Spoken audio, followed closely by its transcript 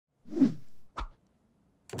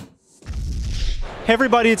Hey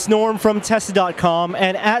everybody, it's Norm from Tested.com,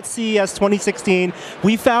 and at CES 2016,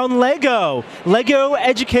 we found LEGO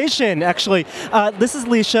Education, actually. This is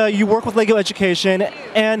Leisha, you work with LEGO Education,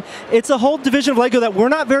 and it's a whole division of LEGO that we're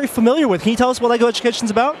not very familiar with. Can you tell us what LEGO Education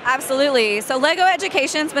is about? Absolutely. So LEGO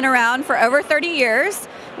Education's been around for over 30 years.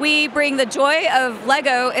 We bring the joy of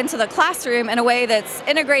LEGO into the classroom in a way that's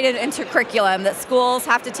integrated into curriculum that schools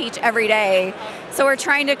have to teach every day. So we're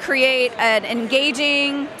trying to create an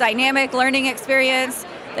engaging, dynamic learning experience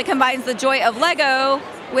that combines the joy of LEGO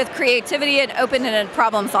with creativity and open-ended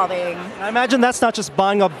problem solving. I imagine that's not just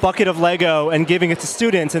buying a bucket of LEGO and giving it to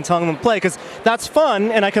students and telling them to play, because that's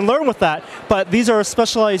fun and I can learn with that, but these are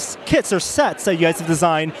specialized kits or sets that you guys have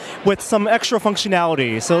designed with some extra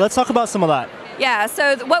functionality. So let's talk about some of that. Yeah,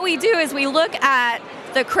 so what we do is we look at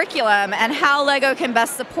the curriculum and how LEGO can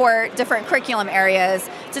best support different curriculum areas.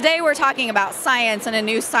 Today we're talking about science and a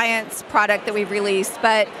new science product that we've released,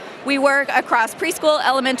 but we work across preschool,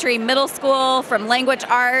 elementary, middle school, from language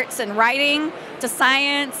arts and writing to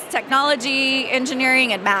science, technology,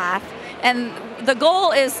 engineering, and math. And the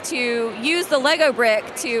goal is to use the LEGO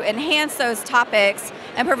brick to enhance those topics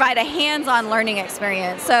and provide a hands-on learning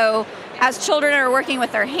experience. So as children are working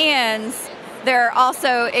with their hands, they're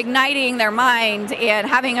also igniting their mind and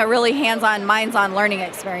having a really hands-on, minds-on learning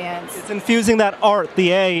experience. It's infusing that art,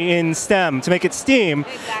 the A, in STEM to make it STEAM.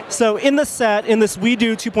 Exactly. So in the set, in this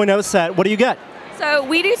WeDo 2.0 set, what do you get? So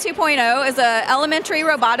WeDo 2.0 is an elementary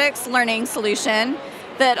robotics learning solution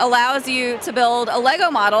that allows you to build a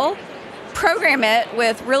LEGO model, program it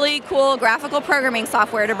with really cool graphical programming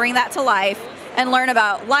software to bring that to life, and learn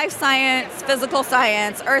about life science, physical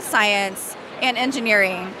science, earth science, and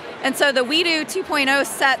engineering. And so the WeDo 2.0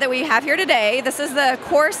 set that we have here today, this is the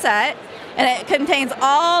core set, and it contains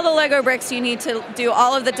all the LEGO bricks you need to do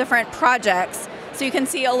all of the different projects. So you can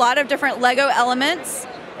see a lot of different LEGO elements.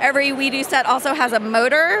 Every WeDo set also has a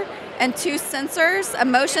motor and 2 sensors, a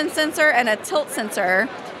motion sensor and a tilt sensor,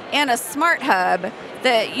 and a smart hub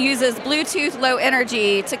that uses Bluetooth low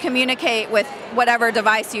energy to communicate with whatever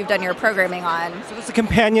device you've done your programming on. So there's a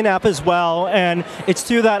companion app as well, and it's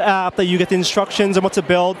through that app that you get the instructions on what to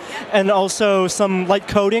build, and also some light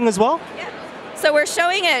coding as well? Yeah. So we're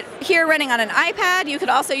showing it here running on an iPad. You could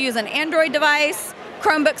also use an Android device.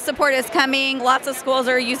 Chromebook support is coming. Lots of schools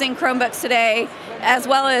are using Chromebooks today, as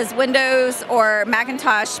well as Windows or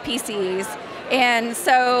Macintosh PCs. And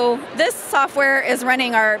so this software is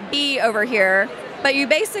running our B over here, but you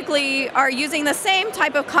basically are using the same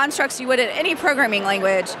type of constructs you would in any programming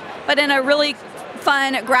language, but in a really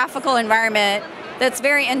fun graphical environment that's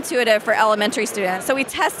very intuitive for elementary students. So we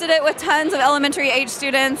tested it with tons of elementary age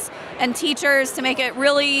students and teachers to make it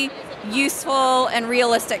really useful and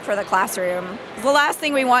realistic for the classroom. The last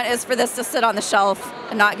thing we want is for this to sit on the shelf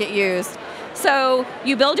and not get used. So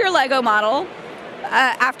you build your LEGO model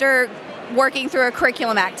after working through a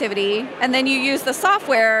curriculum activity, and then you use the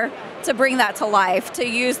software to bring that to life, to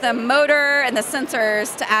use the motor and the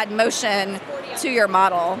sensors to add motion to your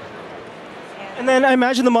model. And then I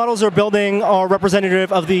imagine the models are building are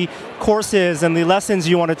representative of the courses and the lessons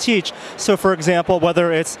you want to teach. So for example,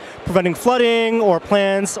 whether it's preventing flooding or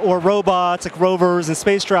plants or robots like rovers and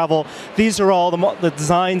space travel, these are all the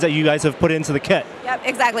designs that you guys have put into the kit. Yep,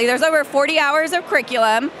 exactly. There's over 40 hours of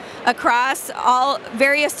curriculum across all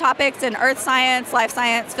various topics in earth science, life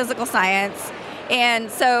science, physical science.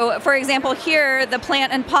 And so, for example, here, the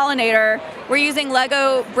plant and pollinator, we're using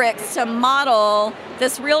LEGO bricks to model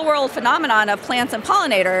this real-world phenomenon of plants and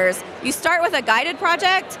pollinators. You start with a guided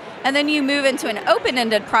project, and then you move into an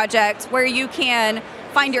open-ended project where you can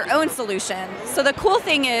find your own solution. So the cool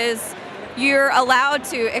thing is, you're allowed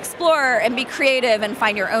to explore and be creative and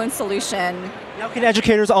find your own solution. Now can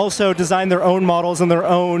educators also design their own models and their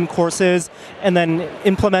own courses and then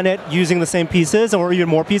implement it using the same pieces or even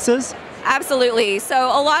more pieces? Absolutely. So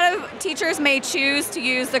a lot of teachers may choose to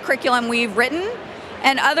use the curriculum we've written,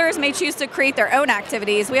 and others may choose to create their own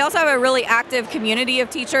activities. We also have a really active community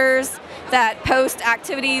of teachers that post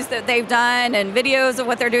activities that they've done and videos of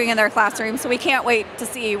what they're doing in their classroom, so we can't wait to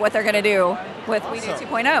see what they're going to do with WeDo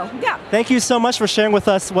 2.0. Yeah. Thank you so much for sharing with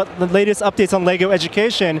us what the latest updates on LEGO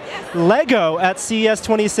Education. Yes. LEGO at CES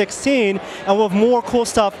 2016, and we'll have more cool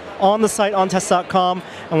stuff on the site on Test.com,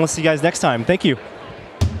 and we'll see you guys next time. Thank you.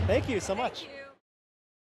 Thank you so much.